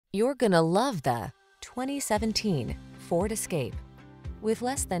You're gonna love the 2017 Ford Escape. With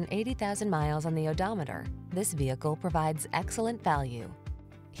less than 80,000 miles on the odometer, this vehicle provides excellent value.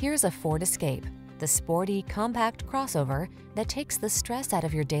 Here's a Ford Escape, the sporty, compact crossover that takes the stress out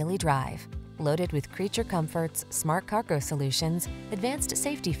of your daily drive. Loaded with creature comforts, smart cargo solutions, advanced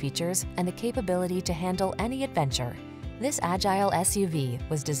safety features, and the capability to handle any adventure, this agile SUV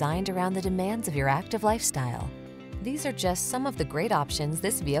was designed around the demands of your active lifestyle. These are just some of the great options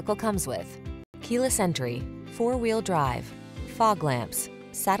this vehicle comes with: keyless entry, four-wheel drive, fog lamps,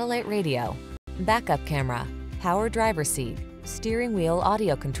 satellite radio, backup camera, power driver seat, steering wheel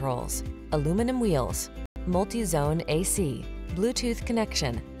audio controls, aluminum wheels, multi-zone AC, Bluetooth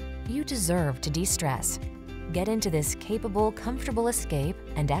connection. You deserve to de-stress. Get into this capable, comfortable Escape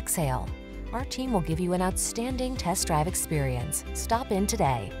and exhale. Our team will give you an outstanding test drive experience. Stop in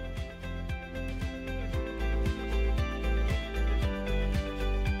today.